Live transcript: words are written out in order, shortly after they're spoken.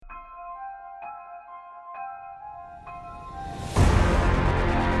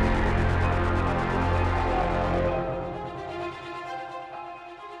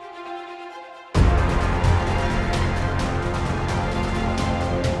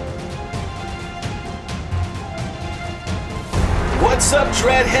What's up,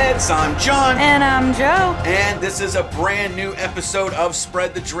 Dreadheads? I'm John. And I'm Joe. And this is a brand new episode of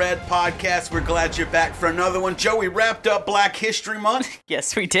Spread the Dread podcast. We're glad you're back for another one. Joe, we wrapped up Black History Month.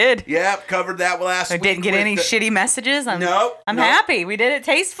 Yes, we did. Yep, covered that last week. We didn't get any shitty messages. I'm happy. We did it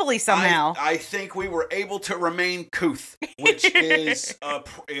tastefully somehow. I think we were able to remain couth, which is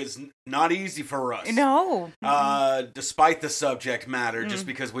not easy for us. No. Despite the subject matter, just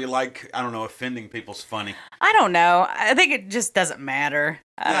because we like, I don't know, offending people's funny. I don't know. I think it just doesn't matter.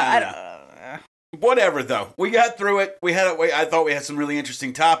 Whatever, though. We got through it. I thought we had some really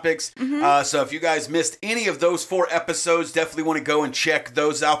interesting topics. So if you guys missed any of those 4 episodes, definitely want to go and check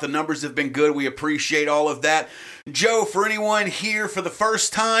those out. The numbers have been good. We appreciate all of that. Joe, for anyone here for the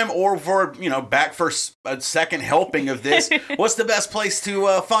first time or for, back for a second helping of this, what's the best place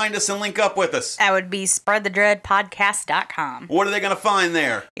to find us and link up with us? That would be spreadthedreadpodcast.com. What are they going to find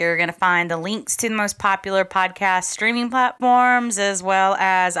there? You're going to find the links to the most popular podcast streaming platforms, as well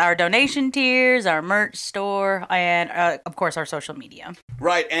as our donation tiers, our merch store, and, of course, our social media.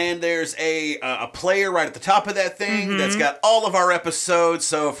 Right, and there's a player right at the top of that thing that's got all of our episodes,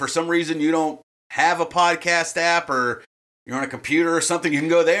 so if for some reason you don't have a podcast app or you're on a computer or something, you can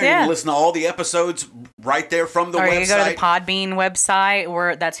go there and you can listen to all the episodes right there from the website. Or you go to the Podbean website,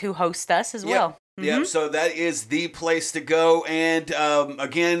 where that's who hosts us as well. Yep, so that is the place to go. And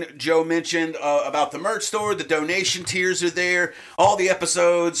again, Joe mentioned about the merch store. The donation tiers are there. All the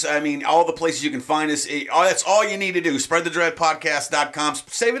episodes, all the places you can find us. That's all you need to do. SpreadTheDreadPodcast.com.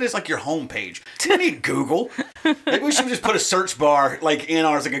 Save it as like your homepage. You don't need Google. Maybe we should just put a search bar in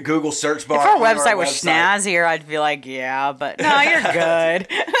ours, like a Google search bar. If our website was snazzier, I'd be like, yeah, but no, you're good.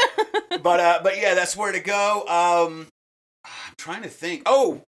 But yeah, that's where to go. I'm trying to think.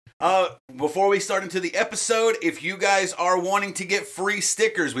 Before we start into the episode, if you guys are wanting to get free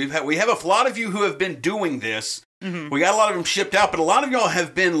stickers, we have a lot of you who have been doing this. We got a lot of them shipped out, but a lot of y'all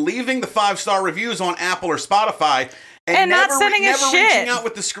have been leaving the 5-star reviews on Apple or Spotify and not sending us shit. Reaching out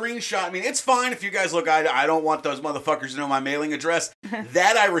with the screenshot. It's fine if you guys look. I don't want those motherfuckers to know my mailing address.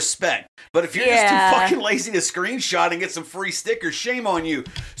 That I respect. But if you're just too fucking lazy to screenshot and get some free stickers, shame on you.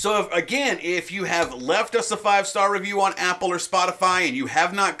 So if you have left us a 5-star review on Apple or Spotify and you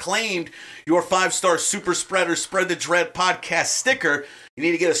have not claimed your 5-star Super Spreader Spread the Dread podcast sticker, you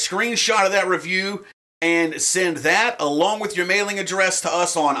need to get a screenshot of that review and send that along with your mailing address to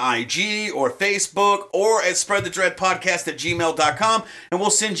us on IG or Facebook or at spreadthedreadpodcast@gmail.com, and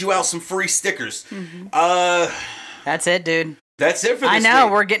we'll send you out some free stickers. That's it, dude. That's it for this I know,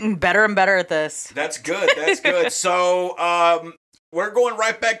 week. We're getting better and better at this. That's good. So, we're going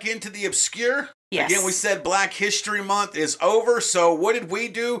right back into the obscure. Yes. Again, we said Black History Month is over, so what did we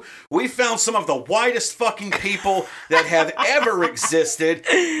do? We found some of the whitest fucking people that have ever existed,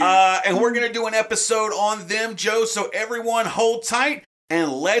 and we're going to do an episode on them, Joe, so everyone hold tight,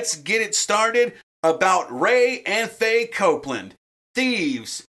 and let's get it started about Ray and Faye Copeland,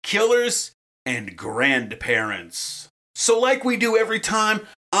 thieves, killers, and grandparents. So like we do every time,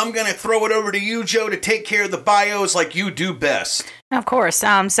 I'm going to throw it over to you, Joe, to take care of the bios like you do best. Of course.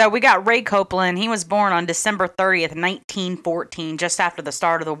 So we got Ray Copeland. He was born on December 30th, 1914, just after the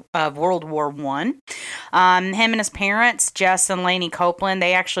start of World War I. Him and his parents, Jess and Laney Copeland,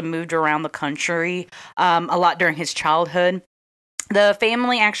 they actually moved around the country a lot during his childhood. The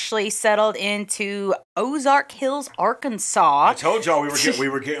family actually settled into Ozark Hills, Arkansas. I told y'all we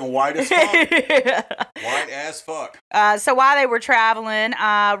were getting white as fuck. White as fuck. So while they were traveling,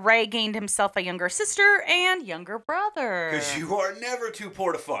 Ray gained himself a younger sister and younger brother. Because you are never too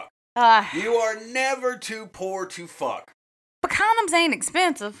poor to fuck. You are never too poor to fuck. But condoms ain't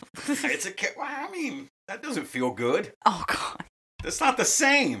expensive. That doesn't feel good. Oh, God. That's not the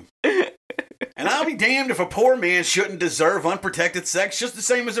same. And I'll be damned if a poor man shouldn't deserve unprotected sex just the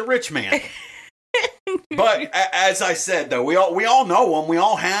same as a rich man. But as I said, though, we all know them. We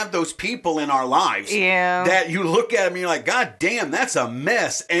all have those people in our lives. Yeah. That you look at them and you're like, God damn, that's a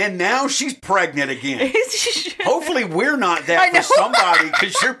mess. And now she's pregnant again. Hopefully we're not that for somebody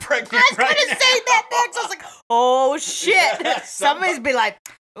because you're pregnant right now. I was going to say that next. I was like, oh, shit. Somebody's be like,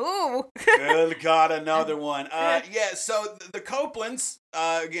 ooh. Good God, another one. So the Copelands,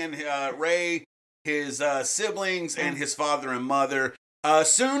 again, Ray, his siblings, and his father and mother,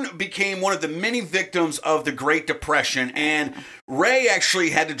 soon became one of the many victims of the Great Depression. And Ray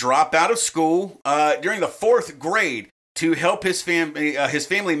actually had to drop out of school during the 4th grade to help his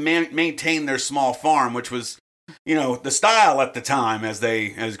family maintain their small farm, which was, the style at the time, as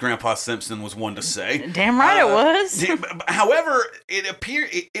Grandpa Simpson was one to say. Damn right it was. However, it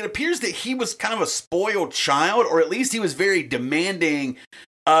appears that he was kind of a spoiled child, or at least he was very demanding.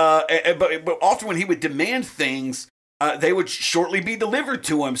 But often when he would demand things, they would shortly be delivered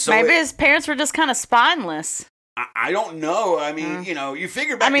to him. So maybe his parents were just kind of spineless. I don't know. I mean, you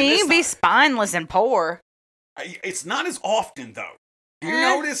figure back. I mean, you can be spineless and poor. It's not as often though. Do you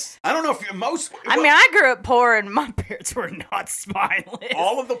notice? I don't know if most. I mean, I grew up poor, and my parents were not spineless.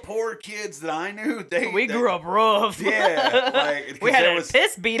 All of the poor kids that I knew, we grew up rough. Yeah, like we had a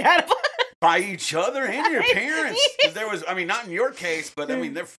piss beat out of us by each other and your parents. Because there was, I mean, not in your case, but I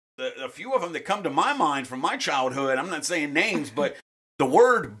mean, a few of them that come to my mind from my childhood. I'm not saying names, but the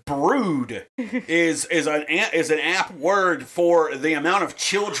word "brood" is an apt word for the amount of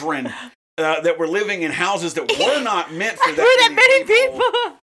children that were living in houses that were not meant for that many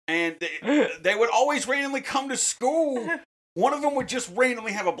people. And they would always randomly come to school. One of them would just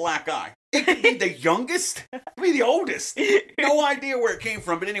randomly have a black eye. It could be the youngest, it could be the oldest. No idea where it came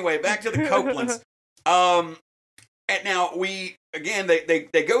from. But anyway, back to the Copelands. And now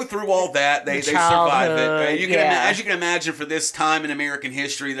they go through all that. They survive it. As you can imagine, for this time in American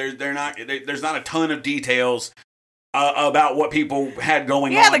history, there's not a ton of details about what people had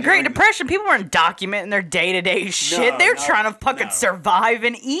going on. Yeah, the Great Depression, people weren't documenting their day-to-day shit. They're trying to fucking survive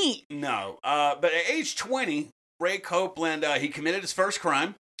and eat. No. But at age 20, Ray Copeland, he committed his first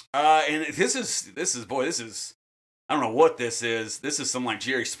crime. And this is, I don't know what this is. This is some like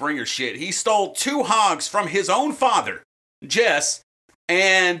Jerry Springer shit. He stole 2 hogs from his own father, Jess,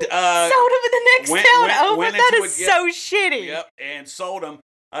 and sold them in the next town over. That is so shitty. Yep, and sold them.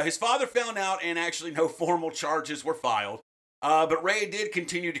 His father found out, and actually no formal charges were filed. But Ray did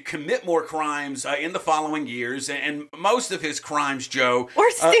continue to commit more crimes in the following years, and most of his crimes, Joe, were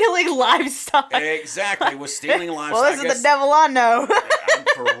stealing livestock. Exactly, was stealing livestock. Well, this is the devil I know.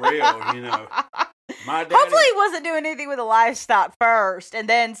 For real, you know. My daddy, hopefully he wasn't doing anything with the livestock first and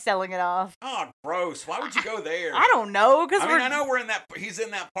then selling it off. Oh, gross. Why would you go there? I don't know. I know he's in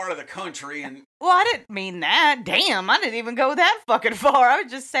that part of the country. And well, I didn't mean that. Damn, I didn't even go that fucking far. I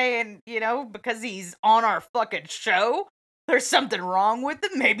was just saying, because he's on our fucking show, there's something wrong with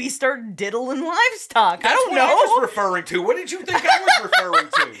him. Maybe start diddling livestock. That's I don't know. I was referring to. What did you think I was referring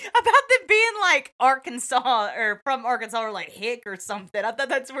to? About them being like Arkansas or from Arkansas or like Hick or something. I thought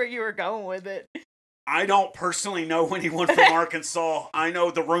that's where you were going with it. I don't personally know anyone from Arkansas. I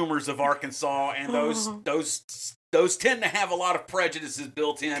know the rumors of Arkansas, and those tend to have a lot of prejudices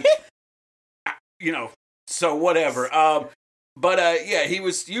built in. So whatever. But he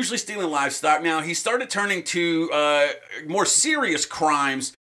was usually stealing livestock. Now he started turning to more serious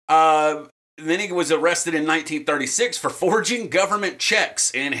crimes. Then he was arrested in 1936 for forging government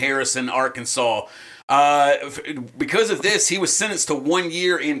checks in Harrison, Arkansas. Because of this, he was sentenced to 1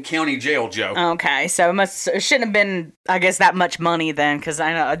 year in county jail, Joe. Okay, so it shouldn't have been, I guess, that much money then, because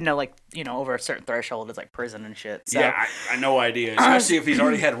I know, like, over a certain threshold, it's like prison and shit. So. Yeah, I no idea. Especially if he's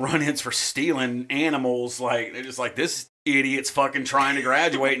already had run-ins for stealing animals. Like, they're just like, this idiot's fucking trying to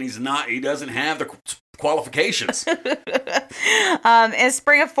graduate, and he doesn't have the qualifications. In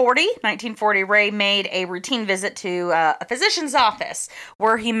spring of 1940, Ray made a routine visit to a physician's office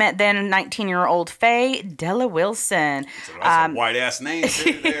where he met then 19-year-old Faye Della Wilson. That's a white-ass name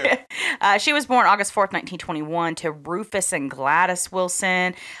there. She was born August 4th, 1921 to Rufus and Gladys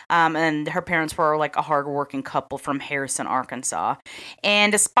Wilson, and her parents were like a hard-working couple from Harrison, Arkansas.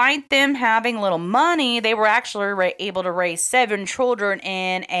 And despite them having little money, they were actually able to raise 7 children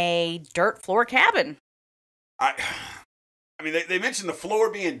in a dirt floor cabin. I mean, they mentioned the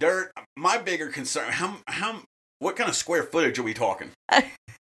floor being dirt. My bigger concern, what kind of square footage are we talking?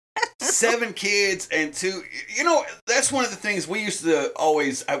 7 kids and 2. That's one of the things we used to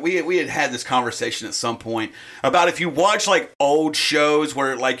always. We had this conversation at some point about if you watch like old shows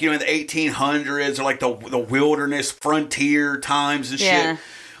where like in the 1800s or like the wilderness frontier times and shit,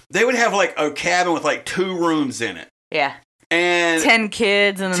 they would have like a cabin with like 2 rooms in it. Yeah. And 10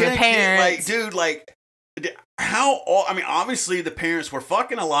 kids and then the parents. Obviously the parents were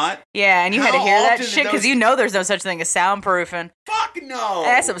fucking a lot. Yeah, and you had to hear that shit because there's no such thing as soundproofing. Fuck no.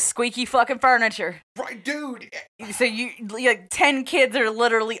 That's some squeaky fucking furniture. Right, dude. So you like 10 kids are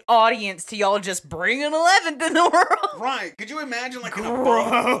literally audience to y'all just bring an 11th in the world. Right. Could you imagine like an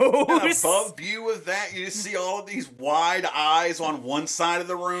above view of that? You just see all of these wide eyes on one side of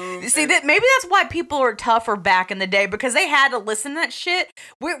the room. See, maybe that's why people are tougher back in the day because they had to listen to that shit.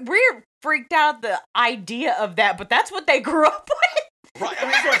 We're freaked out at the idea of that, but that's what they grew up with. Right,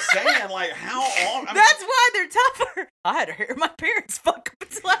 that's what I'm saying. Like, how long? That's why they're tougher. I had to hear my parents fuck up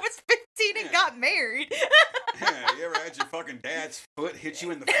until I was 15 and got married. Yeah, you ever had your fucking dad's foot hit you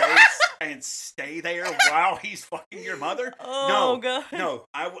in the face and stay there while he's fucking your mother? Oh, God. No.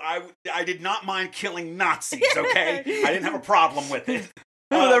 I did not mind killing Nazis, okay? I didn't have a problem with it.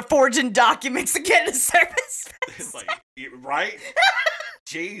 They're forging documents to get into service. Like, right?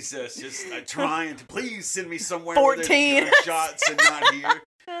 Jesus, just trying to please send me somewhere 14 where there's gunshots and not here.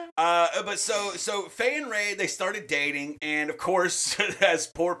 But so Faye and Ray, they started dating, and of course, as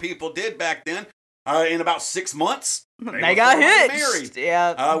poor people did back then, in about 6 months, they got hitched. Married.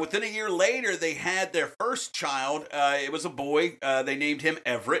 Yeah. Within a year later, they had their first child. It was a boy. They named him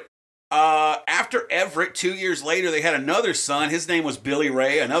Everett. After Everett, 2 years later, they had another son. His name was Billy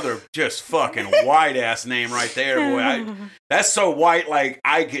Ray, another just fucking white ass name right there, boy. That's so white, like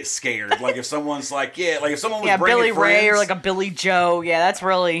I get scared. Like if someone's like, if someone was bringing Billy friends, Ray or like a Billy Joe, that's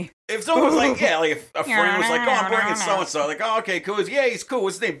really. If someone was like, like if a friend was like, oh, I'm bringing so and so, like, oh, okay, cool, yeah, he's cool.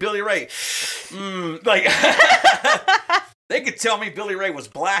 What's his name? Billy Ray. Like. They could tell me Billy Ray was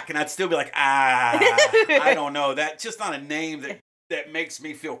black, and I'd still be like, I don't know. That's just not a name that makes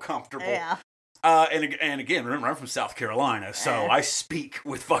me feel comfortable. Yeah. And again, remember, I'm from South Carolina, so I speak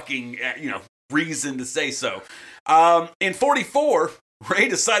with fucking, reason to say so. In 44, Ray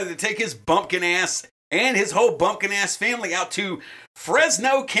decided to take his bumpkin ass and his whole bumpkin ass family out to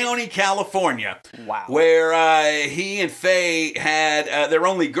Fresno County, California. Wow. Where he and Faye had their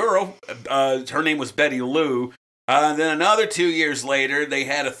only girl. Her name was Betty Lou. Then another 2 years later, they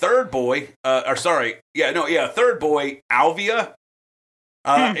had a third boy. A third boy, Alvia.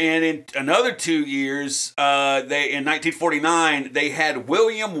 And in another 2 years, in 1949, they had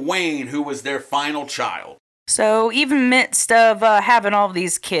William Wayne, who was their final child. So even midst of having all of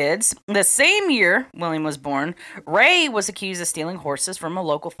these kids, the same year William was born, Ray was accused of stealing horses from a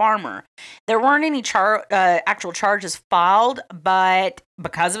local farmer. There weren't any actual charges filed, but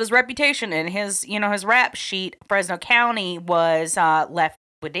because of his reputation and his rap sheet, Fresno County was left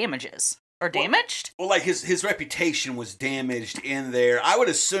with damages. Or damaged? Well, like his reputation was damaged in there. I would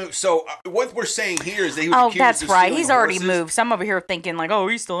assume. So what we're saying here is that he was accused that's of right. stealing He's already horses. moved. Some over here thinking like, oh,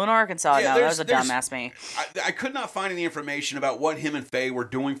 he's still in Arkansas. Yeah, no, that was a dumbass me. I could not find any information about what him and Faye were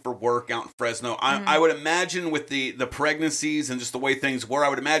doing for work out in Fresno. I would imagine with the pregnancies and just the way things were, I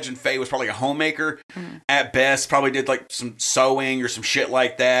would imagine Faye was probably a homemaker at best. Probably did like some sewing or some shit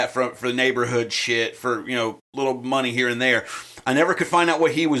like that for the neighborhood shit for little money here and there. I never could find out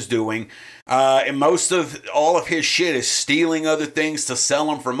what he was doing. And all of his shit is stealing other things to sell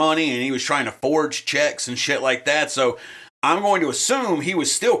them for money, and he was trying to forge checks and shit like that. So I'm going to assume he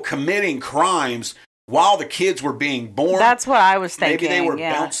was still committing crimes while the kids were being born. That's what I was thinking. Maybe they were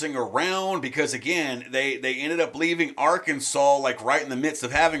bouncing around because, again, they ended up leaving Arkansas like right in the midst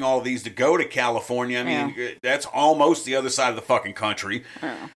of having all of these to go to California. I mean, that's almost the other side of the fucking country.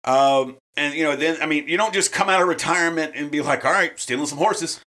 Yeah. And, you don't just come out of retirement and be like, all right, stealing some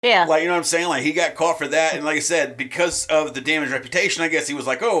horses. Yeah. Like, you know what I'm saying? Like, he got caught for that. And like I said, because of the damaged reputation, I guess he was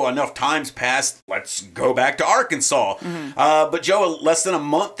like, oh, enough time's passed. Let's go back to Arkansas. But Joe, less than a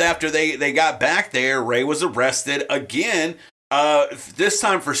month after they got back there, Ray was arrested again, this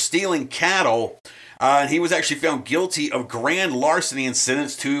time for stealing cattle. And he was actually found guilty of grand larceny and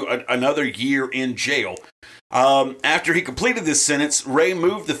sentenced to another year in jail. After he completed this sentence, Ray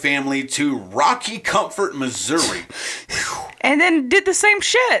moved the family to Rocky Comfort, Missouri. And then did the same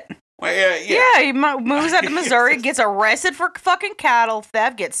shit. Well, he moves out to Missouri, gets arrested for fucking cattle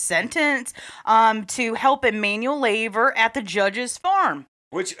theft, gets sentenced to help in manual labor at the judge's farm.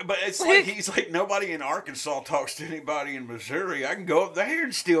 But it's like he's like, nobody in Arkansas talks to anybody in Missouri. I can go up there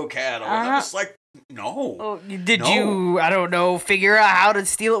and steal cattle. And I'm just like, no. Did you, I don't know, figure out how to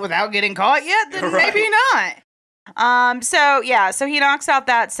steal it without getting caught yet? Then maybe not. So he knocks out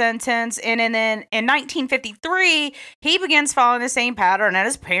that sentence, and then in 1953, he begins following the same pattern that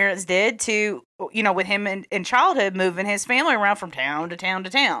his parents did to, with him in childhood, moving his family around from town to town to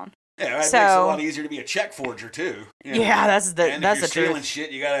town. Yeah, it makes it a lot easier to be a check forger too. Yeah, that's the and if you're stealing truth.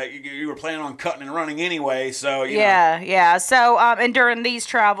 Shit, you were planning on cutting and running anyway, so yeah. So and during these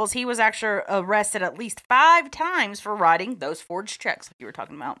travels, he was actually arrested at least 5 times for writing those forged checks, like you were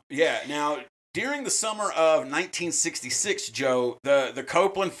talking about. Yeah. Now, during the summer of 1966, Joe, the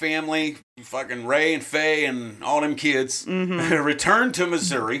Copeland family, fucking Ray and Faye and all them kids, returned to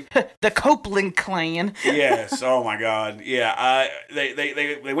Missouri. The Copeland clan. Yes. Oh my God. Yeah.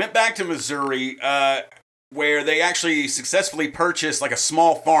 They went back to Missouri, where they actually successfully purchased like a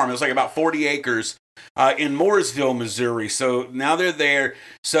small farm. It was like about 40 acres. In Mooresville, Missouri. So now they're there.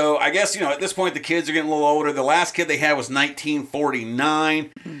 So I guess, at this point, the kids are getting a little older. The last kid they had was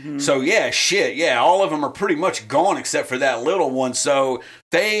 1949. So all of them are pretty much gone except for that little one. So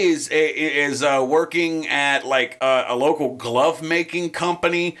Faye is working at like a local glove making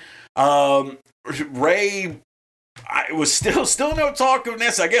company. Ray was still no talk of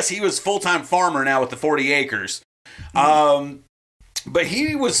this. I guess he was full-time farmer now with the 40 acres. But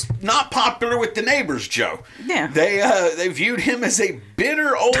he was not popular with the neighbors, Joe. Yeah. They viewed him as a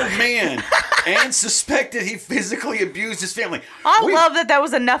bitter old man and suspected he physically abused his family. I love that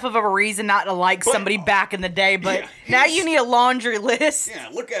was enough of a reason not to like somebody back in the day, but now you need a laundry list. Yeah,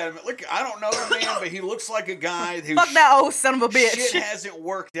 look at him. I don't know the man, but he looks like a guy who... Fuck that old son of a bitch. Shit hasn't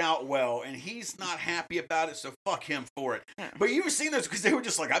worked out well, and he's not happy about it, so fuck him for it. But you've seen those, because they were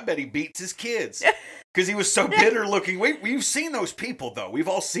just like, I bet he beats his kids. Because he was so bitter looking. We've seen those people, though. We've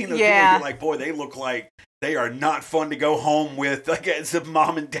all seen those people. You're like, boy, they look like they are not fun to go home with, like as a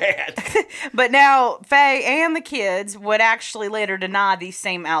mom and dad. But now, Faye and the kids would actually later deny these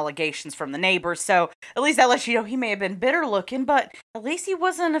same allegations from the neighbors. So at least that lets you know he may have been bitter looking, but at least he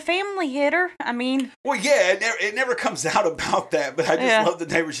wasn't a family hitter. I mean... Well, yeah, it never comes out about that, but I just love the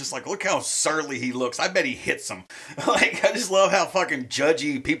neighbors just like, look how surly he looks. I bet he hits them. Like, I just love how fucking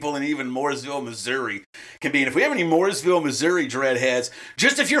judgy people in even Mooresville, Missouri can be. And if we have any Mooresville, Missouri dreadheads,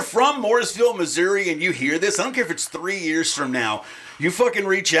 just if you're from Mooresville, Missouri and you hear this, I don't care if it's 3 years from now, you fucking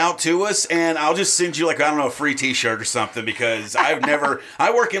reach out to us and I'll just send you, like, I don't know, a free t-shirt or something, because I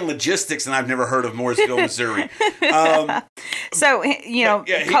work in logistics and I've never heard of Mooresville, Missouri. So, you know,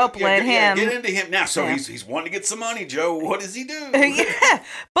 Copeland, him. Get into him now. So he's wanting to get some money, Joe. What does he do?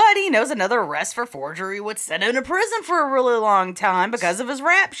 But he knows another arrest for forgery would send him to prison for a really long time because of his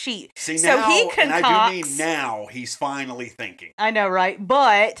rap sheet. See, so now, he concocts, and I do mean now, he's finally thinking. I know, right?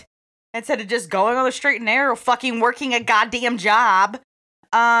 But... instead of just going on the straight and narrow, fucking working a goddamn job,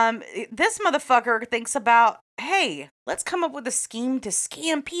 this motherfucker thinks about, hey, let's come up with a scheme to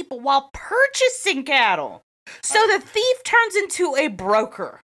scam people while purchasing cattle. So the thief turns into a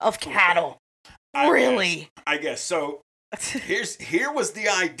broker of cattle. I guess. So here was the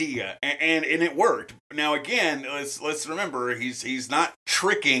idea, and it worked. Now again, let's remember, he's not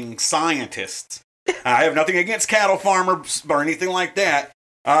tricking scientists. I have nothing against cattle farmers or anything like that.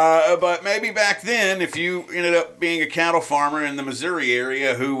 But maybe back then, if you ended up being a cattle farmer in the Missouri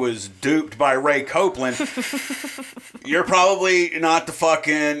area who was duped by Ray Copeland, you're probably not the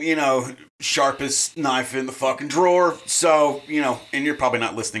fucking, sharpest knife in the fucking drawer. So, and you're probably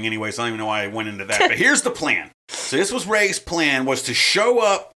not listening anyway, so I don't even know why I went into that. But here's the plan. So this was Ray's plan, was to show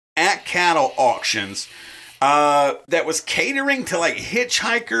up at cattle auctions that was catering to, like,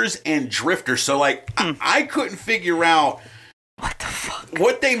 hitchhikers and drifters. So, like, I couldn't figure out what the fuck?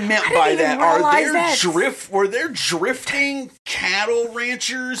 What they meant by that. Were there drifting cattle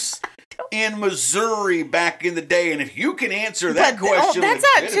ranchers in Missouri back in the day? And if you can answer that question, that's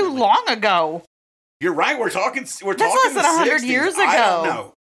not too long ago. You're right. We're talking. That's less than 100 years ago. I don't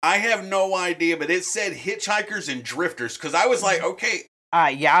know. I have no idea, but it said hitchhikers and drifters, because I was like, okay.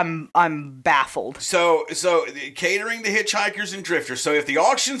 I'm baffled. So catering to hitchhikers and drifters. So if the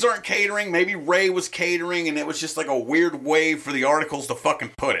auctions aren't catering, maybe Ray was catering, and it was just like a weird way for the articles to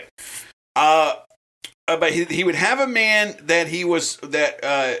fucking put it. But he would have a man that he was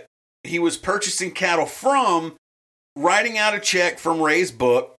purchasing cattle from, writing out a check from Ray's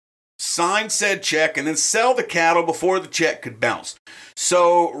book, sign said check, and then sell the cattle before the check could bounce.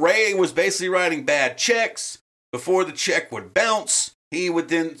 So Ray was basically writing bad checks before the check would bounce. He would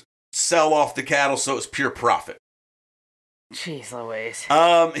then sell off the cattle, so it's pure profit. Jeez Louise.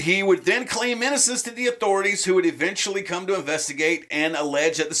 He would then claim innocence to the authorities, who would eventually come to investigate and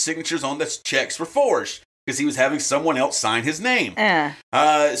allege that the signatures on the checks were forged, because he was having someone else sign his name.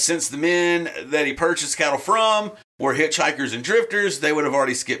 Since the men that he purchased cattle from were hitchhikers and drifters, they would have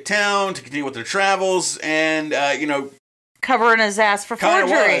already skipped town to continue with their travels, and, covering his ass for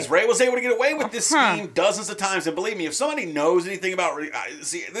forgery. Ray was able to get away with this scheme dozens of times, and believe me, if somebody knows anything about,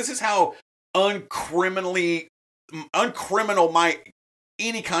 see, this is how uncriminal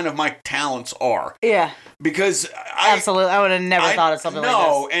any kind of my talents are. Yeah. Because absolutely, I would have never thought of something like this.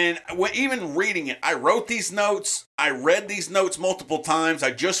 No, and even reading it, I wrote these notes. I read these notes multiple times. I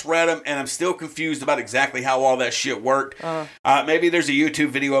just read them, and I'm still confused about exactly how all that shit worked. Maybe there's a YouTube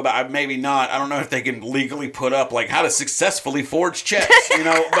video about it, maybe not. I don't know if they can legally put up, like, how to successfully forge checks,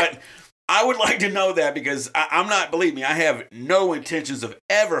 but I would like to know that, because I'm not, believe me, I have no intentions of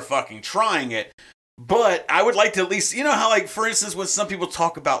ever fucking trying it. But I would like to at least, how, like, for instance, when some people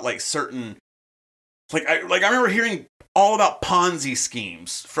talk about, like, certain, I remember hearing all about Ponzi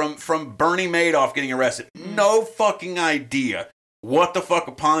schemes from Bernie Madoff getting arrested. No fucking idea what the fuck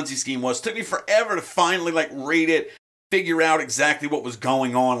a Ponzi scheme was. It took me forever to finally, like, read it, figure out exactly what was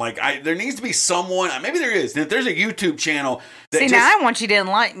going on. Like, there needs to be someone, maybe there is. If there's a YouTube channel that see, now I want you to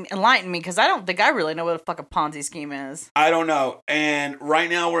enlighten me, because I don't think I really know what a fuck a Ponzi scheme is. I don't know. And right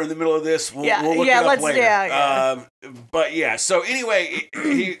now we're in the middle of this. We'll look it up later. Yeah. But yeah, so anyway,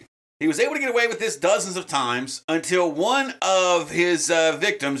 He was able to get away with this dozens of times until one of his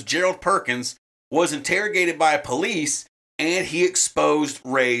victims, Gerald Perkins, was interrogated by police, and he exposed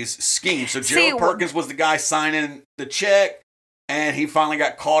Ray's scheme. So Gerald Perkins was the guy signing the check, and he finally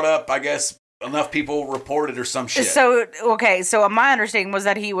got caught up. I guess enough people reported or some shit. So my understanding was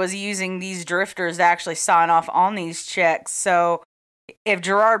that he was using these drifters to actually sign off on these checks. So if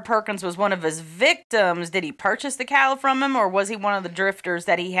Gerard Perkins was one of his victims, did he purchase the cattle from him, or was he one of the drifters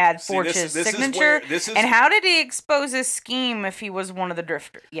that he had forged his signature? And how did he expose his scheme if he was one of the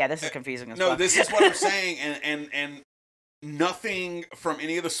drifters? Yeah, this is confusing as well. No, this is what I'm saying, and nothing from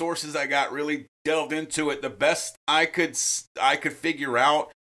any of the sources I got really delved into it. The best I could figure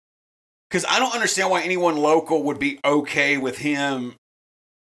out, because I don't understand why anyone local would be okay with him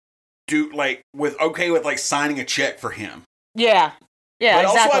with signing a check for him. Yeah. Yeah, but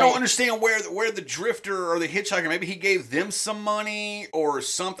exactly. also, I don't understand where the drifter or the hitchhiker, maybe he gave them some money or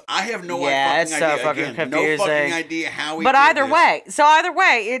something. I have no idea. It's so fucking confusing. No fucking idea how he But did either this.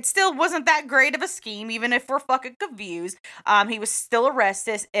 way, it still wasn't that great of a scheme, even if we're fucking confused. He was still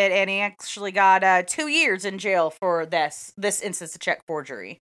arrested, and he actually got 2 years in jail for this instance of check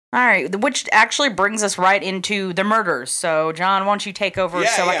forgery. All right, which actually brings us right into the murders. So, John, why don't you take over I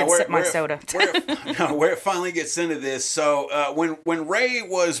can sip my soda? Where it finally gets into this. So, when Ray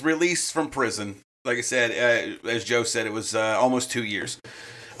was released from prison, like I said, as Joe said, it was almost 2 years.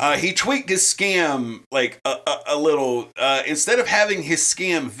 He tweaked his scam like a little. Instead of having his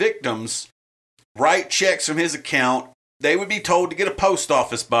scam victims write checks from his account, they would be told to get a post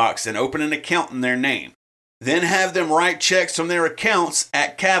office box and open an account in their name. Then have them write checks from their accounts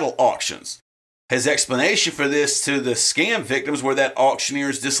at cattle auctions. His explanation for this to the scam victims were that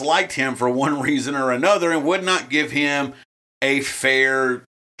auctioneers disliked him for one reason or another and would not give him a fair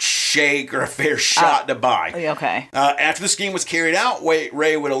shake or a fair shot to buy. Okay. After the scheme was carried out,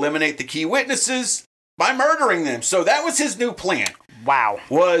 Ray would eliminate the key witnesses by murdering them. So that was his new plan. Wow.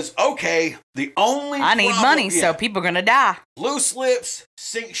 Was, okay, the only I need money, so people are going to die. Loose lips,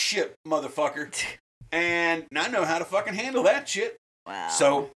 sink ship, motherfucker. And I know how to fucking handle that shit. Wow.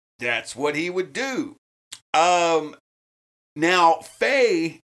 So that's what he would do. Now,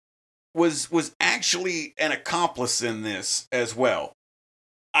 Faye was actually an accomplice in this as well.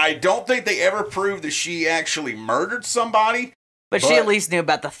 I don't think they ever proved that she actually murdered somebody. But she at least knew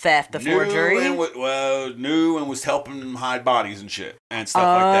about the theft, the forgery. Knew and was helping them hide bodies and shit and stuff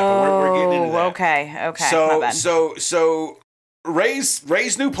like that. But we're getting into that. Okay. So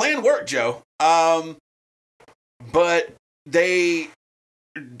Ray's new plan worked, Joe. But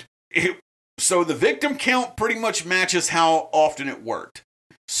so the victim count pretty much matches how often it worked.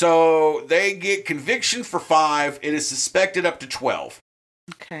 So they get conviction for 5. It is suspected up to 12.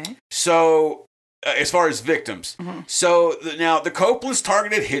 Okay. So as far as victims. Mm-hmm. So now the Copelands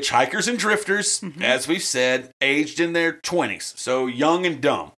targeted hitchhikers and drifters, mm-hmm. as we've said, aged in their 20s. So young and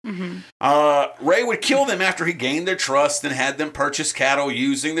dumb. Mm-hmm. Ray would kill them after he gained their trust and had them purchase cattle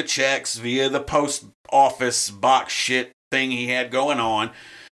using the checks via the post office box shit thing he had going on.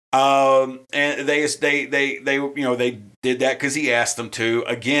 And they did that because he asked them to.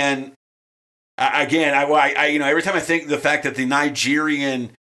 Again, every time I think the fact that the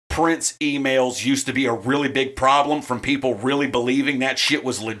Nigerian Prince emails used to be a really big problem from people really believing that shit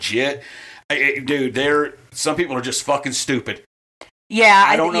was legit. Dude, some people are just fucking stupid. Yeah,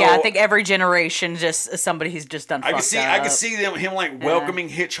 I don't know. I think every generation just somebody who's just done. I can see him like welcoming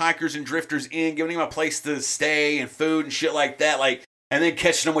hitchhikers and drifters in, giving them a place to stay and food and shit like that. Like, and then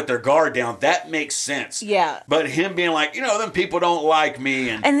catching them with their guard down. That makes sense. Yeah. But him being like, them people don't like me.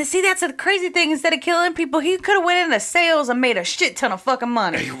 And see, that's the crazy thing. Instead of killing people, he could have went into sales and made a shit ton of fucking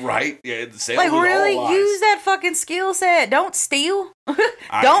money. Right? Yeah, the sales like, really? all lies. Use that fucking skill set. Don't steal.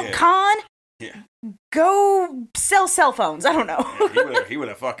 Don't con. Yeah. Go sell cell phones. I don't know. Yeah, he would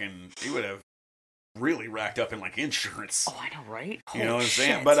have really racked up in like insurance. Oh, I know, right? You know what I'm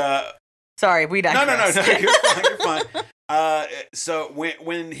saying? But sorry, we digress. No. You're fine. So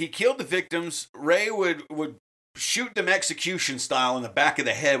when he killed the victims, Ray would shoot them execution style in the back of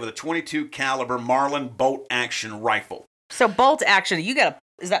the head with a .22 caliber Marlin bolt action rifle. So bolt action,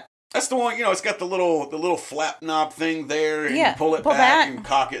 that's the one, it's got the little flap knob thing there, and you pull it back and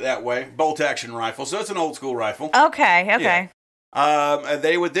cock it that way. Bolt action rifle. So it's an old school rifle. Okay. Yeah.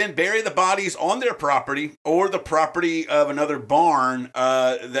 They would then bury the bodies on their property or the property of another barn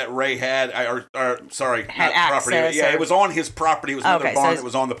that Ray had. It was on his property. It was another barn that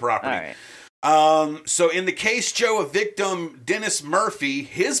was on the property. All right. So in the case, Joe, of victim Dennis Murphy,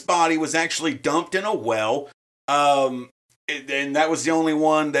 his body was actually dumped in a well. and that was the only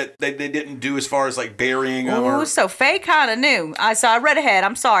one that they didn't do as far as like burying them. Ooh, so Faye kind of knew. So I read ahead.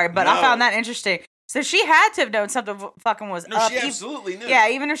 I'm sorry, but I found that interesting. So she had to have known something fucking was up. She absolutely knew. Yeah,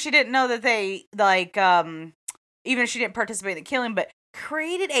 even if she didn't know that they even if she didn't participate in the killing, but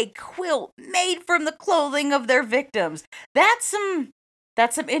created a quilt made from the clothing of their victims. That's some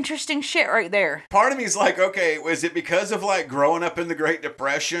interesting shit right there. Part of me is like, okay, was it because of like growing up in the Great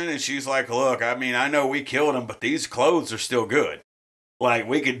Depression? And she's like, look, I mean, I know we killed them, but these clothes are still good. Like,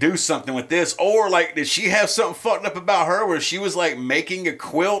 we could do something with this. Or like, did she have something fucked up about her where she was like making a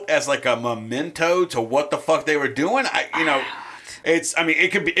quilt as like a memento to what the fuck they were doing?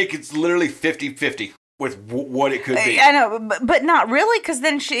 It could literally 50-50. With what it could be. I know, but not really, because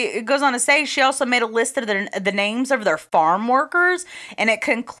then it goes on to say she also made a list of the names of their farm workers, and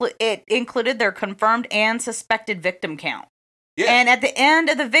it included their confirmed and suspected victim count. Yeah. And at the end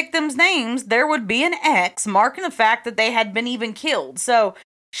of the victims' names, there would be an X marking the fact that they had been even killed. So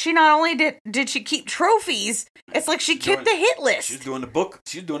she not only did she keep trophies, it's like she kept the hit list. She's doing the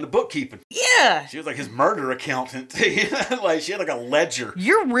bookkeeping. Yeah. She was like his murder accountant. Like she had like a ledger.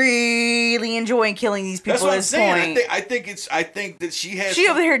 You're really enjoying killing these people. That's what I'm saying. I think that she has. She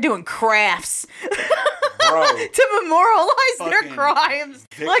over there doing crafts. Bro, to memorialize their crimes.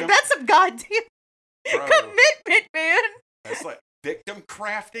 Victim? Like that's some goddamn commitment, man. That's like victim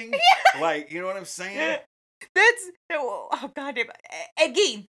crafting. Yeah. Like, you know what I'm saying? Goddamn, Ed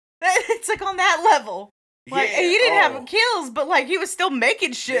Gein. It's like on that level. Like he didn't have kills, but like he was still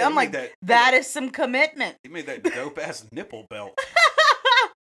making shit. Yeah, I'm like, that is some commitment. He made that dope ass nipple belt.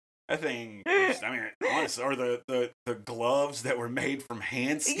 That thing, honestly, or the gloves that were made from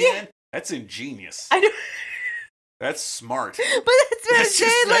hand skin. Yeah. That's ingenious. I know. That's smart. But that's what I'm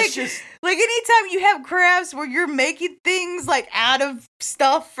saying. Like anytime you have crafts where you're making things like out of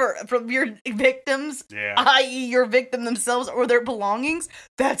stuff from your victims, i.e. your victim themselves or their belongings,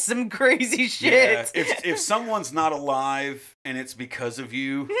 that's some crazy shit. Yeah. If someone's not alive and it's because of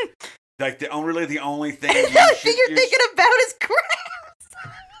you, like the only thing you're thinking about is crafts.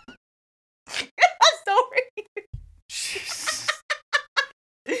 Sorry.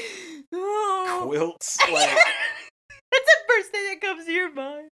 Quilts, like. That's the first thing that comes to your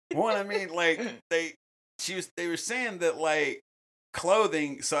mind. Well, I mean, like they were saying that like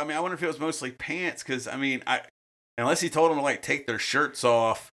clothing. So I mean, I wonder if it was mostly pants because I mean, unless he told them to like take their shirts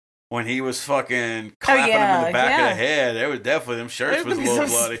off when he was fucking clapping them in the back of the head, it was definitely them shirts was a little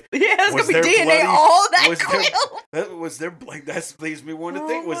bloody. Yeah, it's gonna be DNA all that quilt. Was there like that leaves me one to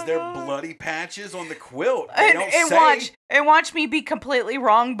think? Was there bloody patches on the quilt? Watch me be completely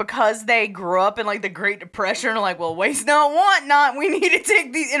wrong because they grew up in like the Great Depression and like, well, waste not, want not. We need to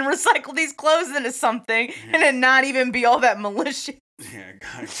take these and recycle these clothes into something and then not even be all that malicious. Yeah,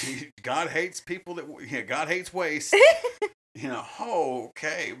 God hates people God hates waste.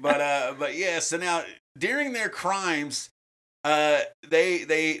 Okay, but yeah. So now during their crimes, they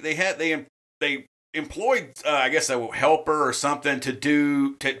employed I guess a helper or something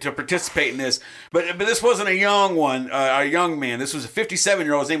to participate in this, but this wasn't a young man. This was a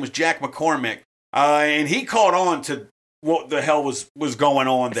 57-year-old. His name was Jack McCormick, and he caught on to what the hell was going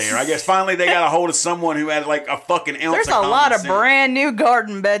on there. I guess finally they got a hold of someone who had like a fucking ounce. There's a lot of brand new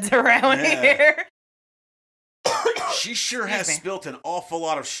garden beds around here. She sure has spilt an awful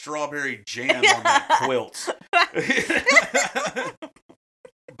lot of strawberry jam on that quilt.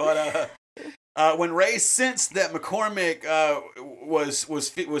 But when Ray sensed that McCormick was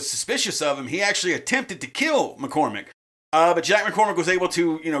suspicious of him, he actually attempted to kill McCormick. But Jack McCormick was able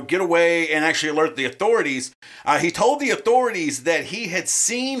to, get away and actually alert the authorities. He told the authorities that he had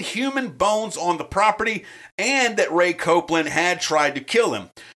seen human bones on the property and that Ray Copeland had tried to kill him.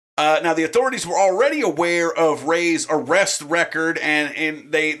 Now, the authorities were already aware of Ray's arrest record,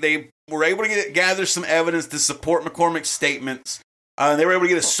 and they were able to gather some evidence to support McCormick's statements. They were able to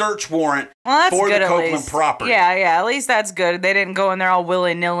get a search warrant for the Copeland property. Yeah, at least that's good. They didn't go in there all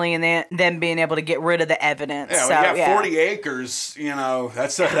willy-nilly and then being able to get rid of the evidence. Yeah, we got 40 acres,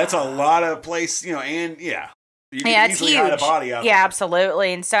 that's a lot of place, and yeah. You can easily hide a body out there.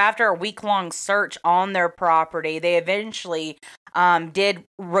 Absolutely. And so after a week-long search on their property, they eventually did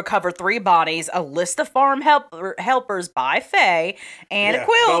recover 3 bodies, a list of farm helpers by Faye, and a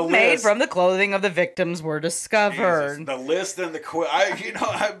quilt made from the clothing of the victims were discovered. Jesus, the list and the quilt.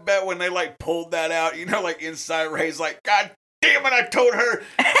 I bet when they like pulled that out, like inside Ray's like, God damn it, I told her,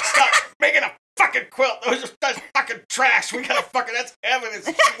 stop making a fucking quilt. That's fucking trash. We gotta that's evidence.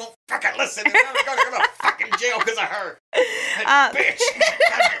 She won't fucking listen. And I'm gonna go to fucking jail because of her. That bitch.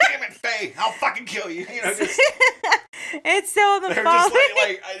 God damn it, Faye. I'll fucking kill you. It's so the they're just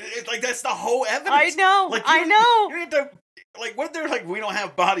it's like that's the whole evidence. I know. You don't have to like what they're like, we don't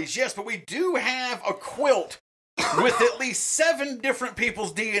have bodies, yes, but we do have a quilt with at least 7 different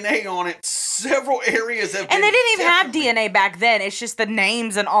people's DNA on it. Several areas have been. And they didn't even have DNA back then. It's just the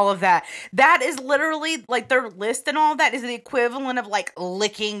names and all of that. That is literally, like, their list and all that is the equivalent of, like,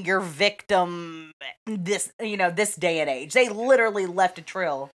 licking your victim this day and age. They literally left a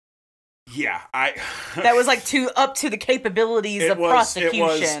trail. Yeah, that was, like, up to the capabilities of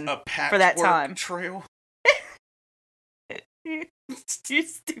prosecution for that time. Trail. You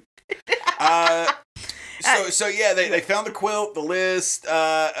stupid. So yeah, they found the quilt, the list.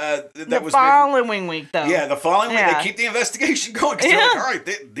 The following week, though. Yeah, the following week they keep the investigation going. Cause they're like, all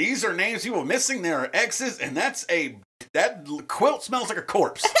right, these are names people missing. There are X's, and that quilt smells like a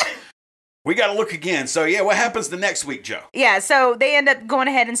corpse. We got to look again. So yeah, what happens the next week, Joe? Yeah, so they end up going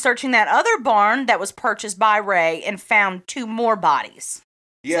ahead and searching that other barn that was purchased by Ray and found 2 more bodies.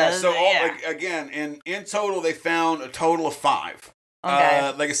 Yeah, again, in total, they found a total of 5.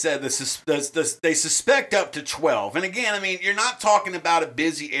 Okay. Like I said, they suspect up to 12. And again, I mean, you're not talking about a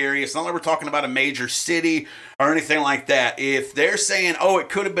busy area. It's not like we're talking about a major city or anything like that. If they're saying, oh, it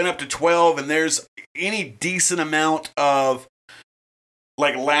could have been up to 12, and there's any decent amount of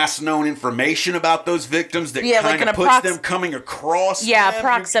like last known information about those victims that kind of puts them coming across. Yeah,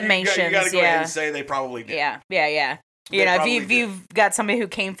 approximations. You got to go ahead and say they probably did. Yeah. You know, if you've got somebody who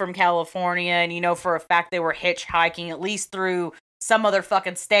came from California and you know for a fact they were hitchhiking at least through some other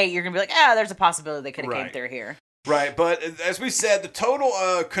fucking state, you're going to be like, there's a possibility they could have came through here. Right, but as we said, the total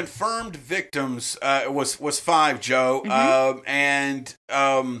confirmed victims was 5, Joe.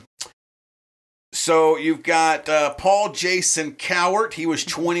 Mm-hmm. So you've got Paul Jason Cowart. He was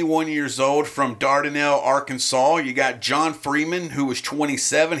 21 years old from Dardanelle, Arkansas. You got John Freeman, who was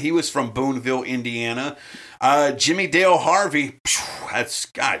 27. He was from Boonville, Indiana. Jimmy Dale Harvey. That's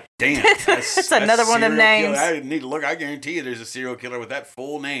goddamn. That's another one of them names. I didn't need to look. I guarantee you there's a serial killer with that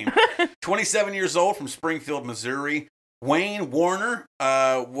full name. 27 years old from Springfield, Missouri. Wayne Warner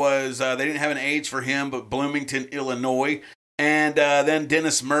was, they didn't have an age for him, but Bloomington, Illinois. And then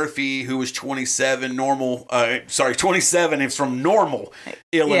Dennis Murphy, who was 27, 27, is from Normal,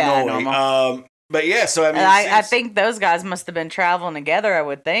 Illinois. Yeah, Normal. But yeah, so I mean, I think those guys must have been traveling together, I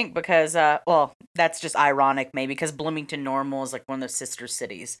would think, because, that's just ironic, maybe, because Bloomington Normal is like one of those sister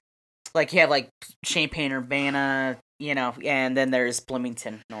cities. Like, you have like Champaign Urbana, you know, and then there's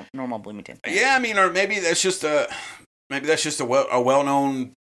Bloomington, Normal Bloomington. Yeah, I mean, or maybe that's just a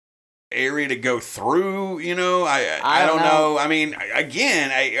well-known area to go through, you know. I don't know. I mean,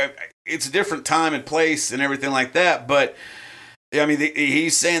 again, it's a different time and place and everything like that, but I mean,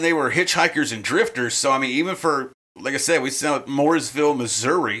 he's saying they were hitchhikers and drifters. So I mean, even for, like I said, we saw Mooresville,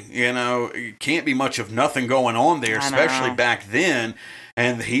 Missouri, you know, it can't be much of nothing going on there, especially back then.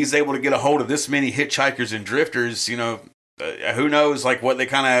 And he's able to get a hold of this many hitchhikers and drifters, you know. Who knows, like, what they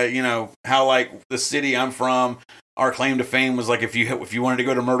kind of, you know, how, like, the city I'm from, our claim to fame was, like, if you wanted to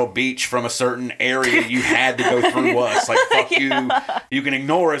go to Myrtle Beach from a certain area, you had to go through us. Like, fuck you can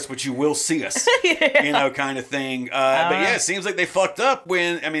ignore us, but you will see us, you know, kind of thing. But, yeah, it seems like they fucked up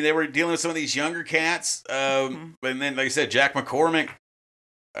when, I mean, they were dealing with some of these younger cats. And then, like I said, Jack McCormick,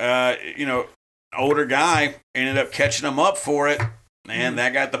 you know, older guy, ended up catching them up for it. And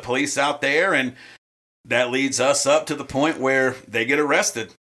that got the police out there, and that leads us up to the point where they get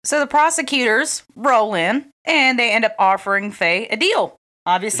arrested. So the prosecutors roll in, and they end up offering Faye a deal.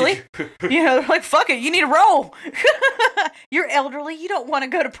 Obviously, you know, they're like, "Fuck it, you need a roll. You're elderly. You don't want to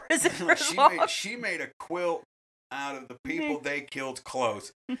go to prison for long." She made a quilt out of the people they killed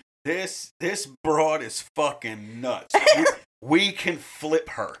clothes. This broad is fucking nuts. We can flip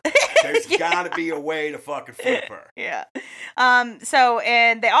her. There's got to be a way to fucking flip her. Yeah. So,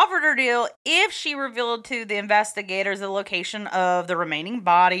 and they offered her a deal if she revealed to the investigators the location of the remaining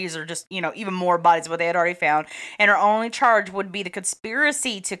bodies, or just, you know, even more bodies what they had already found. And her only charge would be the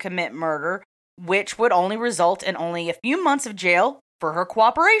conspiracy to commit murder, which would only result in only a few months of jail for her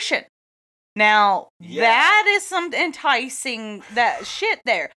cooperation. Now, that is some enticing that shit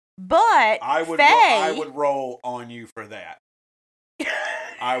there. But I would roll on you for that.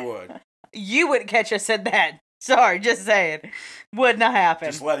 I would. You wouldn't catch us at that. Sorry, just saying. Would not happen.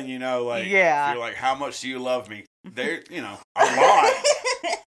 Just letting you know, like, if you're like, how much do you love me? There, you know, a lot.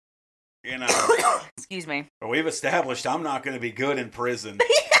 You know. Excuse me. But we've established I'm not going to be good in prison.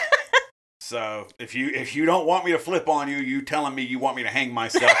 So if you don't want me to flip on you, you telling me you want me to hang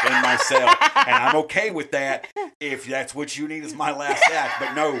myself in my cell, and I'm okay with that if that's what you need as my last act.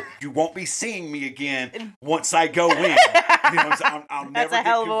 But no, you won't be seeing me again once I go in. You know, I'll never. That's a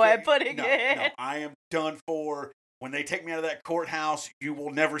hell of a way of putting it. No, I am done for. When they take me out of that courthouse, you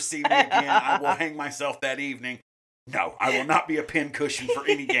will never see me again. I will hang myself that evening. No, I will not be a pincushion for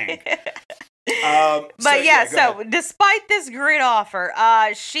any gang. So despite this great offer,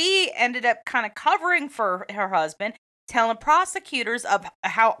 she ended up kind of covering for her husband, telling prosecutors of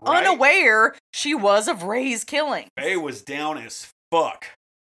how unaware she was of Ray's killing. Faye was down as fuck.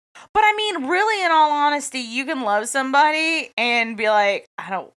 But I mean, really, in all honesty, you can love somebody and be like, I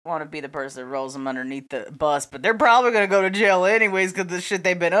don't want to be the person that rolls them underneath the bus, but they're probably going to go to jail anyways because of the shit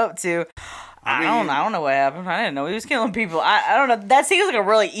they've been up to. I don't know what happened. I didn't know he was killing people. I don't know. That seems like a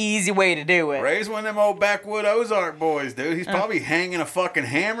really easy way to do it. Ray's one of them old backwood Ozark boys, dude. He's probably hanging a fucking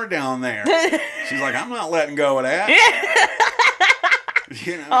hammer down there. She's like, I'm not letting go of that.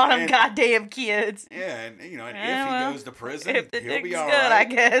 All them goddamn kids. Yeah, and if he goes to prison, he'll be all good, right. I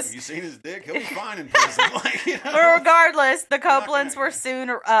guess. Have you seen his dick? He'll be fine in prison. But regardless, the Copelands were soon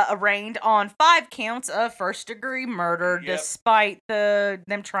arraigned on 5 counts of first-degree murder, despite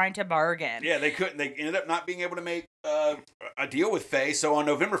them trying to bargain. Yeah, they couldn't. They ended up not being able to make a deal with Faye. So on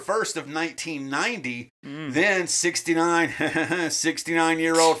November 1st of 1990, then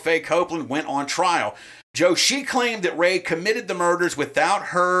 69-year-old Faye Copeland went on trial. Joe, she claimed that Ray committed the murders without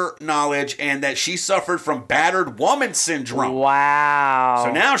her knowledge and that she suffered from battered woman syndrome. Wow.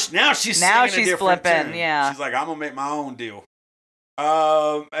 So now she's flipping. tune. Yeah. She's like, I'm gonna make my own deal.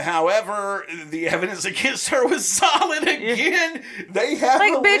 However, the evidence against her was solid again. They have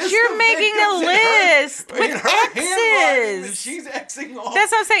bitch, you're making a list with X's. She's Xing off.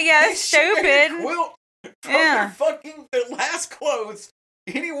 That's what I'm saying. Yeah, that's stupid. Quilt from their last clothes.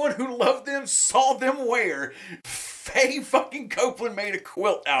 Anyone who loved them saw them wear. Faye fucking Copeland made a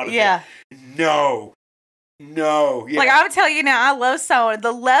quilt out of it. No. Yeah. Like, I'm telling you now, I love sewing.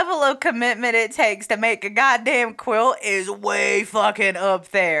 The level of commitment it takes to make a goddamn quilt is way fucking up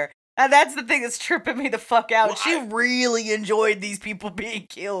there. And that's the thing that's tripping me the fuck out. Well, she really enjoyed these people being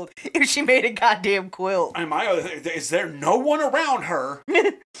killed if she made a goddamn quilt. And my other thing, is there no one around her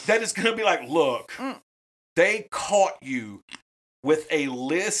that is going to be like, look, they caught you with a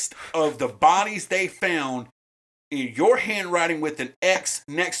list of the bodies they found in your handwriting with an X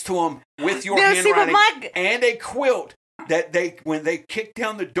next to them with your handwriting and a quilt that when they kicked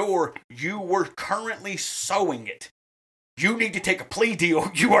down the door, you were currently sewing it. You need to take a plea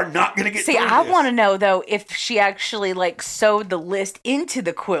deal. You are not going to get through this. I want to know, though, if she actually, sewed the list into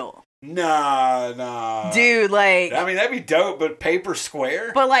the quilt. Nah. Dude, I mean, that'd be dope, but paper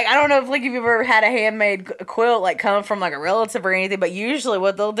square? But, I don't know if, you've ever had a handmade quilt, come from, a relative or anything, but usually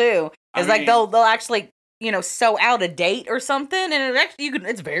what they'll do is, they'll actually, sew out a date or something, and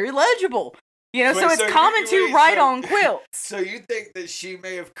it's very legible. So it's common to write on quilts. So you think that she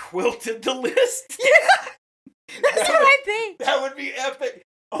may have quilted the list? Yeah! That's what I think. That would be epic.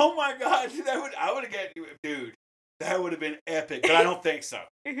 Oh, my God. I would have got you, dude. That would have been epic, but I don't think so.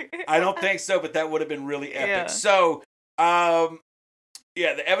 But that would have been really epic. Yeah. So, the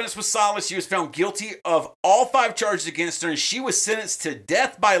evidence was solid. She was found guilty of all 5 charges against her, and she was sentenced to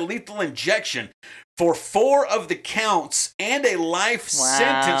death by lethal injection for 4 of the counts and a life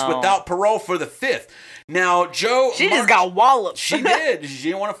sentence without parole for the 5th. Now, Joe... She just got walloped. She did. She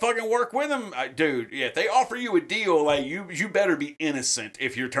didn't want to fucking work with him. Dude, if they offer you a deal, you better be innocent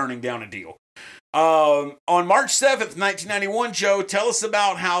if you're turning down a deal. On March 7th, 1991, Joe, tell us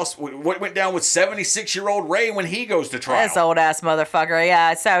about what went down with 76-year-old Ray when he goes to trial. This old-ass motherfucker,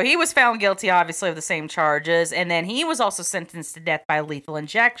 yeah. So he was found guilty, obviously, of the same charges, and then he was also sentenced to death by lethal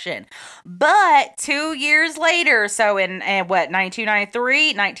injection. But 2 years later, so in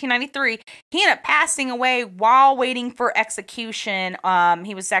 1993, he ended up passing away while waiting for execution.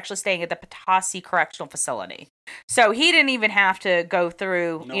 He was actually staying at the Petoskey Correctional Facility. So he didn't even have to go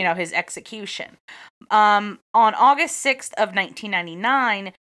through, his execution. On August 6th of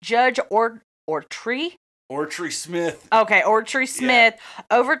 1999, Judge Ortry Smith. Okay, Ortry Smith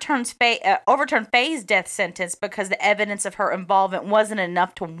overturned Faye's death sentence because the evidence of her involvement wasn't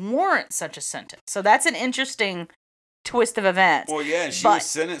enough to warrant such a sentence. So that's an interesting twist of events. Well, yeah, she was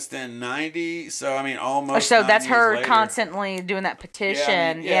sentenced in 90, so I mean, almost. So 9 that's years her later. Constantly doing that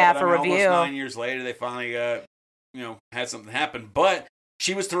petition, for review. Almost 9 years later, they finally had something happen, but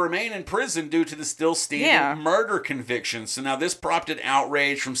she was to remain in prison due to the still standing murder conviction. So now this prompted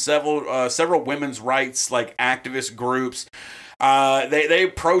outrage from several women's rights activist groups.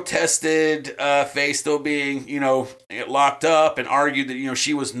 They protested Faye still being locked up and argued that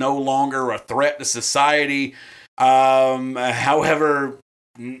she was no longer a threat to society. However,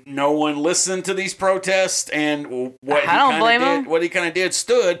 no one listened to these protests, and what he kind of did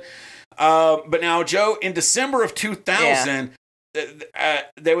stood. But now, Joe, in December of 2000,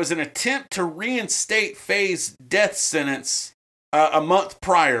 there was an attempt to reinstate Faye's death sentence a month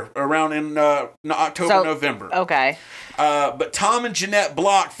prior, around in October, November. Okay. But Tom and Jeanette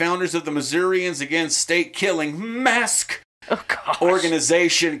Block, founders of the Missourians Against State Killing Mask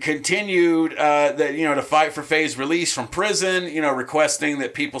organization, continued to fight for Faye's release from prison, requesting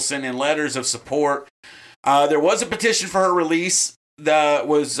that people send in letters of support. There was a petition for her release that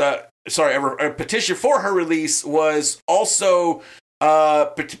was, a petition for her release was also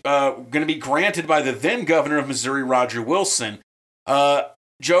going to be granted by the then governor of Missouri, Roger Wilson.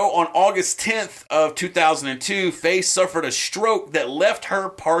 Joe, on August 10th of 2002, Faye suffered a stroke that left her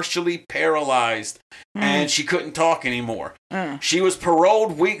partially paralyzed, and she couldn't talk anymore. She was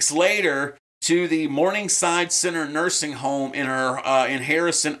paroled weeks later to the Morningside Center nursing home in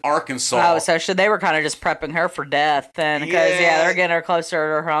Harrison, Arkansas. Oh, so they were kind of just prepping her for death then, because they're getting her closer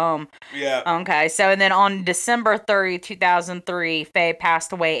to her home. Yeah. Okay, so and then on December 30, 2003, Faye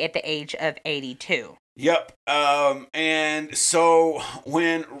passed away at the age of 82. Yep. And so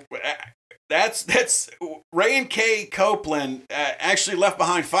when that's Ray and Kay Copeland actually left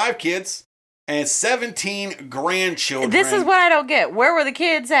behind 5 kids and 17 grandchildren. This is what I don't get. Where were the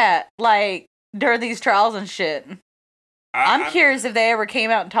kids at, like, during these trials and shit? I'm curious if they ever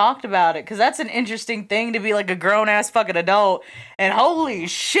came out and talked about it, because that's an interesting thing to be like a grown-ass fucking adult, and holy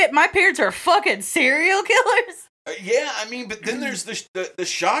shit, my parents are fucking serial killers. Yeah, I mean, but then there's the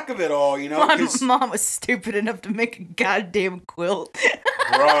shock of it all, My mom was stupid enough to make a goddamn quilt.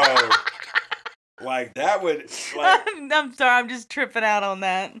 Bro. Like, that would, like... I'm sorry, I'm just tripping out on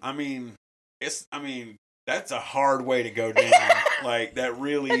that. I mean, that's a hard way to go down. Like, that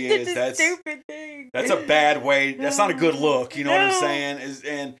really is. That's a stupid thing. That's a bad way. That's not a good look, you know what I'm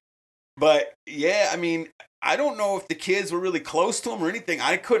saying? But, yeah, I mean, I don't know if the kids were really close to him or anything.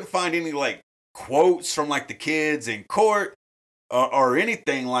 I couldn't find any, like, quotes from, like, the kids in court or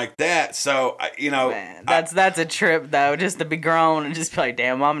anything like that. So, Man, that's a trip, though, just to be grown and just be like,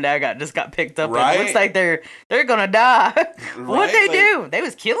 damn, mom and dad just got picked up. Right? It looks like they're gonna die. Right? What'd they do? They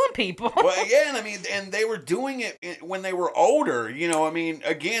was killing people. Well, yeah, and I mean, and they were doing it when they were older. I mean,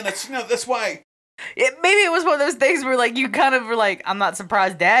 again, that's why. Maybe it was one of those things where, like, you kind of were like, I'm not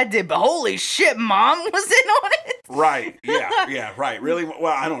surprised dad did, but holy shit, mom was in on it. Right. Yeah, right. Really? Well,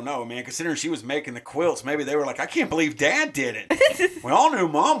 I don't know, man. Considering she was making the quilts, maybe they were like, I can't believe dad did it. We all knew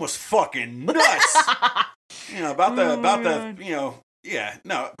mom was fucking nuts. About the, yeah,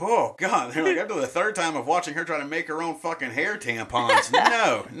 no. Oh, God. They're like, after the 3rd time of watching her trying to make her own fucking hair tampons.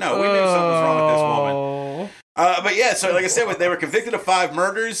 No, we knew something was wrong with this woman. But yeah, so like I said, they were convicted of 5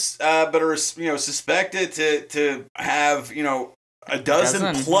 murders, but are suspected to have a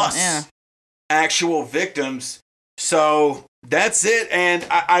dozen plus actual victims. So that's it. And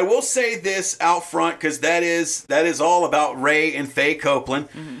I will say this out front, because that is all about Ray and Faye Copeland.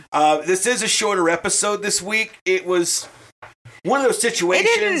 Mm-hmm. This is a shorter episode this week. It was one of those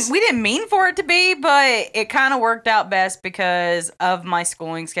situations. We didn't mean for it to be, but it kind of worked out best because of my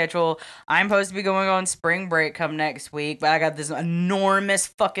schooling schedule. I'm supposed to be going on spring break come next week, but I got this enormous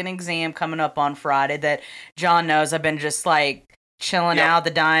fucking exam coming up on Friday that John knows I've been just like chilling out at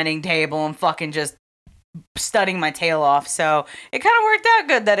the dining table and fucking just studying my tail off. So it kind of worked out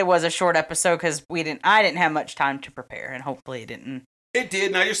good that it was a short episode, because I didn't have much time to prepare, and hopefully it didn't. It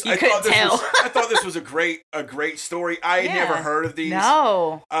did, and I thought this was a great story. I had never heard of these.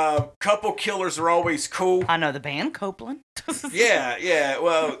 No. Couple killers are always cool. I know the band Copeland. Yeah.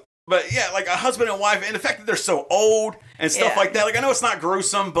 Well, but yeah, like a husband and wife, and the fact that they're so old and stuff like that. Like, I know it's not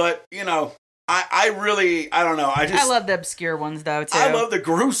gruesome, but I don't know. I love the obscure ones though too. I love the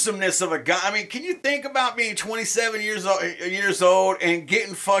gruesomeness of a guy. I mean, can you think about being 27 years old and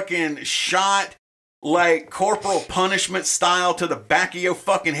getting fucking shot like corporal punishment style to the back of your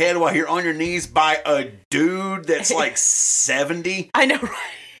fucking head while you're on your knees by a dude that's like 70? I know, right?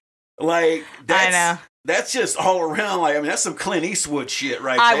 Like, I know. That's just all around. Like, I mean, that's some Clint Eastwood shit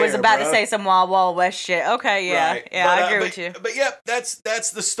right there. I was about to say some Wild Wild West shit. Okay, yeah, right. I agree with you. But yeah, that's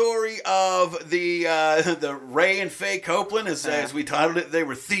the story of the Ray and Faye Copeland, as we titled it. They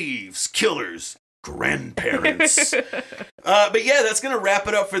were thieves, killers, grandparents. But yeah, that's gonna wrap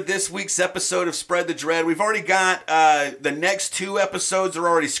it up for this week's episode of Spread the Dread. We've already got the next 2 episodes are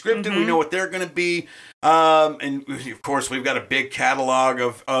already scripted. Mm-hmm. We know what they're gonna be, and of course we've got a big catalog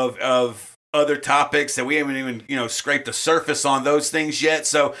of other topics that we haven't even scraped the surface on those things yet.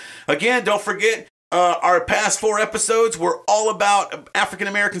 So again, don't forget, our past 4 episodes were all about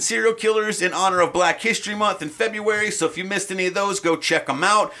African-American serial killers in honor of Black History Month in February. So if you missed any of those, go check them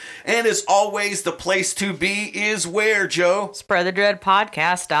out. And as always, the place to be is where, Joe?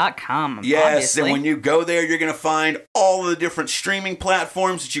 SpreadTheDreadPodcast.com. Yes, obviously. And when you go there, you're going to find all of the different streaming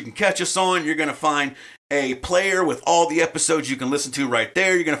platforms that you can catch us on. You're going to find a player with all the episodes you can listen to right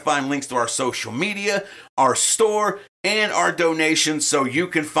there. You're going to find links to our social media, our store, and our donations, so you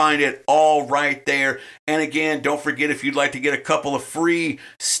can find it all right there. And again, don't forget, if you'd like to get a couple of free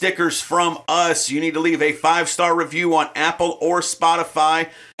stickers from us, you need to leave a 5-star review on Apple or Spotify.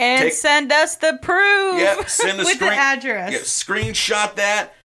 And send us the proof. Yep, send the with the address. Yep, screenshot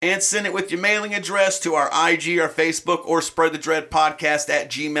that and send it with your mailing address to our IG, our Facebook, or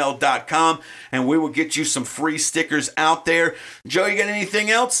spreadthedreadpodcast@gmail.com, and we will get you some free stickers out there. Joe, you got anything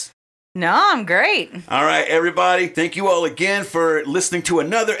else? No, I'm great. All right, everybody. Thank you all again for listening to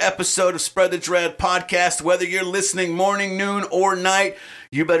another episode of Spread the Dread Podcast. Whether you're listening morning, noon, or night,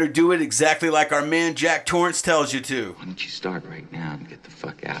 you better do it exactly like our man Jack Torrance tells you to. Why don't you start right now and get the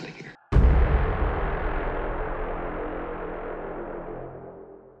fuck out of here?